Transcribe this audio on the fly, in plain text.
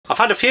I've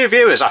had a few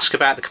viewers ask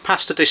about the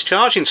capacitor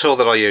discharging tool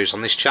that I use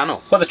on this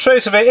channel. Well, the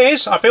truth of it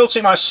is, I built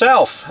it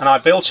myself, and I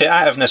built it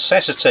out of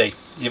necessity.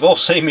 You've all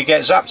seen me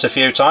get zapped a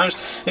few times.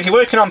 If you're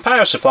working on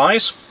power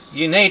supplies,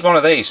 you need one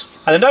of these.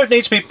 And they don't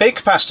need to be big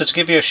capacitor to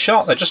give you a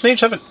shot, they just need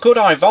to have a good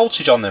high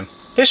voltage on them.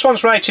 This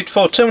one's rated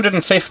for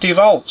 250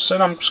 volts,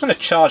 and I'm just going to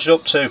charge it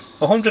up to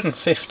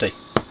 150.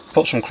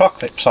 Put some crock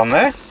clips on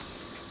there.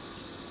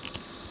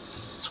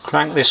 Let's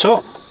crank this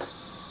up.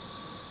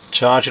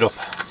 Charge it up.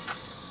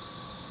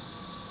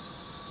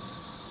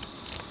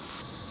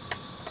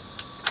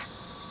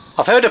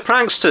 I've heard of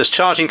pranksters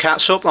charging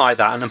cats up like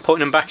that and then putting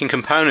them back in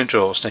component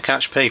drawers to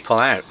catch people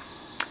out.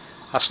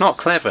 That's not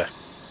clever.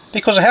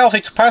 Because a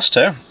healthy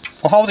capacitor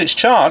will hold its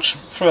charge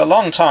for a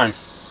long time.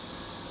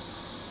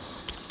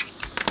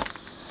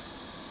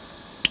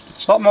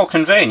 It's a lot more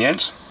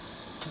convenient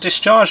to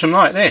discharge them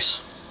like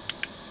this.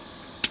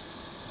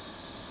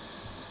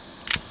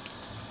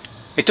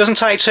 It doesn't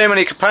take too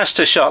many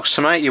capacitor shocks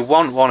to make you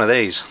want one of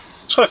these.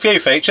 It's got a few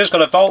features. It's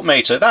got a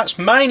voltmeter. That's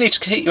mainly to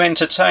keep you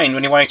entertained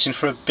when you're waiting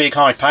for a big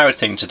high powered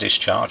thing to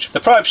discharge.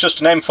 The probe's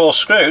just an M4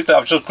 screw that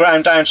I've just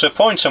ground down to a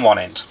point on one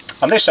end.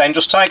 And this end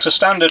just takes a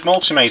standard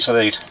multimeter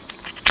lead.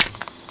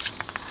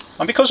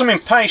 And because I'm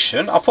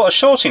impatient, I'll put a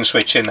shorting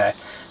switch in there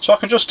so I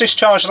can just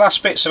discharge the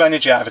last bits of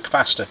energy out of a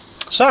capacitor.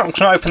 So I'm going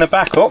to open the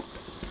back up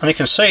and you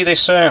can see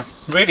this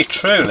really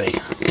truly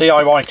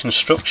DIY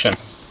construction.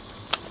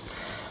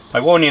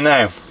 I warn you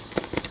now,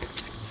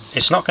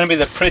 it's not going to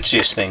be the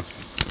prettiest thing.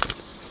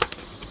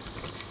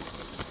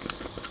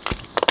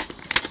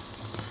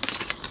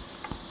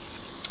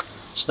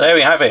 So there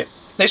we have it.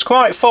 It's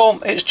quite full.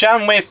 It's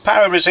jammed with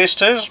power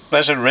resistors.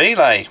 There's a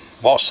relay.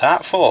 What's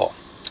that for?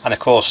 And of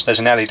course there's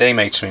an LED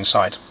meter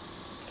inside.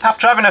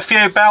 After having a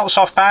few belts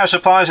off power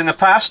supplies in the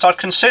past, I'd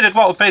considered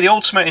what would be the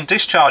ultimate in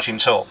discharging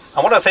tool.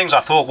 And one of the things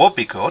I thought would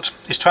be good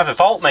is to have a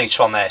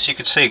voltmeter on there so you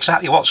could see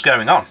exactly what's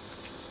going on.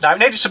 Now it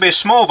needed to be a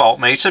small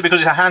voltmeter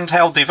because it's a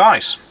handheld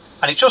device.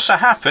 And it just so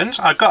happened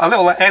I've got a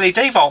little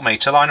LED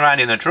voltmeter lying around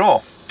in the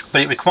drawer,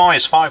 but it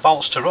requires 5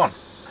 volts to run.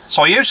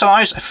 So I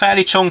utilised a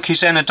fairly chunky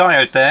Zener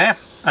diode there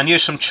and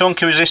used some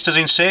chunky resistors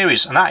in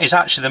series, and that is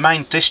actually the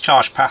main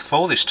discharge path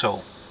for this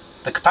tool.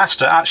 The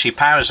capacitor actually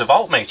powers the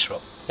voltmeter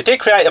up. It did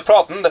create a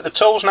problem that the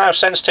tool's now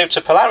sensitive to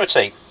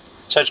polarity,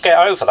 so to get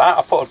over that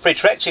I put a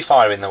bridge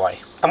rectifier in the way.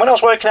 And when I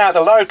was working out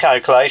the load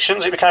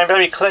calculations, it became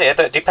very clear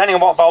that depending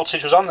on what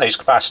voltage was on these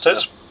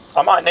capacitors,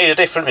 I might need a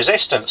different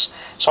resistance.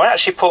 So I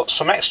actually put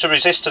some extra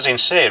resistors in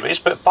series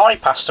but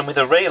bypassed them with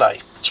a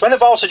relay. So when the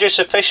voltage is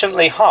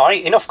sufficiently high,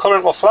 enough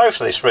current will flow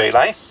for this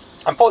relay,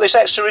 and put this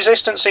extra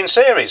resistance in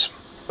series,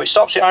 which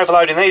stops it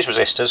overloading these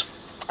resistors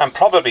and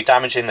probably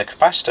damaging the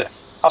capacitor.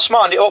 I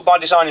smartened it up by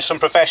designing some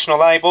professional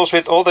labels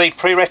with all the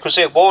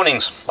prerequisite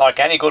warnings, like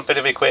any good bit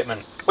of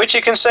equipment. Which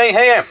you can see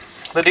here.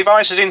 The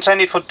device is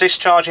intended for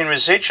discharging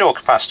residual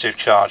capacitive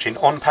charge in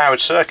unpowered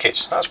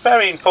circuits. That's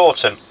very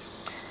important.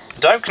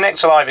 Don't connect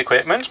to live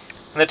equipment,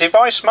 and the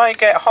device may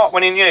get hot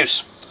when in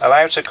use.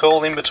 Allow to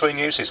cool in between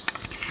uses.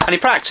 And in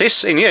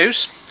practice, in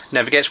use,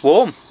 never gets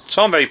warm.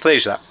 So I'm very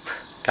pleased with that.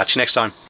 Catch you next time.